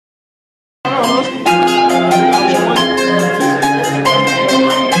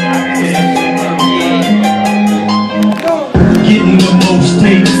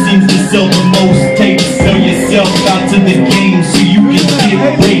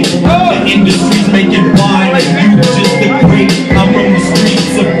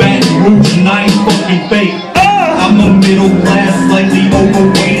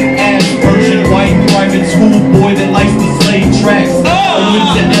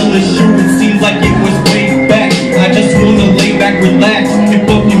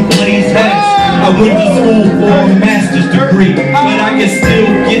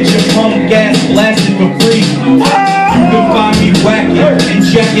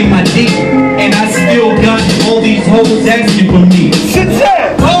in my deep, and I still got all these hoes asking for me. I'm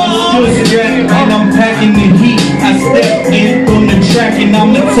still strapped and I'm packing the heat. I step in from the track and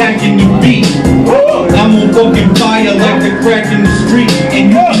I'm attacking the beat. I'm on fucking fire like the crack in the street,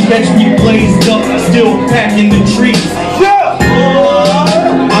 and you can catch me blazed up, still packing the trees.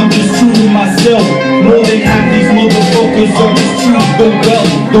 I'm just true to myself. More than half these motherfuckers are just true to the well.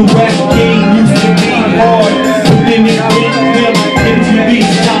 The rap game used to be hard, but then it went well. MTV's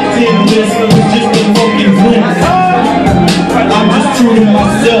top 10 list was just a fucking glimpse. I'm just true to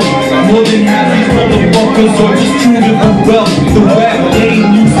myself. More than half these motherfuckers are just true to the well. The rap game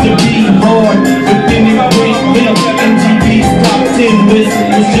used to be hard, but then it went well. MTV's top 10 list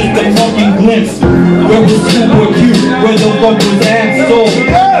was just a fucking glimpse. Where was Super Q? Where the fuck was Absol?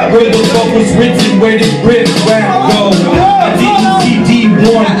 Where the fuck was Richard? Where did Rip Rap go? I didn't see D1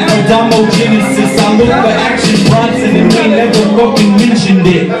 or Damo Genesis. I looked for Action Bronson and they never fucking mentioned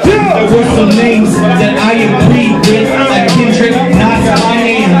it. There were some names that I agreed with, like Kendrick, Nas,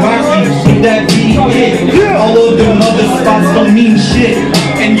 Kanye, and Rocky. Would that be it? All of them other spots don't mean shit,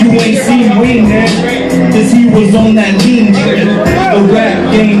 and you ain't seen Wayne there, cause he was on that lean trip. The rap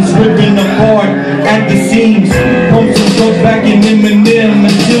game's ripping apart at the seams. Pump some drugs back in Eminem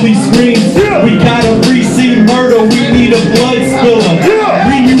until he screams. We gotta re-see murder, we need a blood spiller.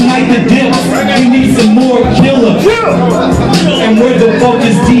 Reunite the dips, we need some more killer. And where the fuck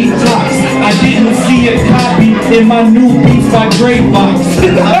is Detox? I didn't see a copy in my new Beats by Dre box.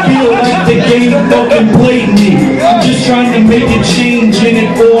 I feel like the game fucking played me. I'm just trying to make a change in it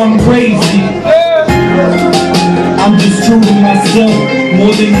or I'm crazy. I'm just true to myself.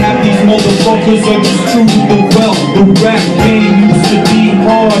 More than half these motherfuckers are just true to the well. The rap game used to be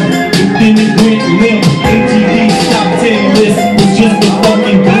hard, but then it went limp. ATV's top 10 list was just a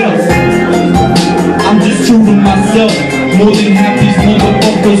fucking glimpse. I'm just true to myself. More than half these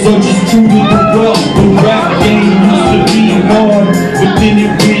motherfuckers are just true to the well. The rap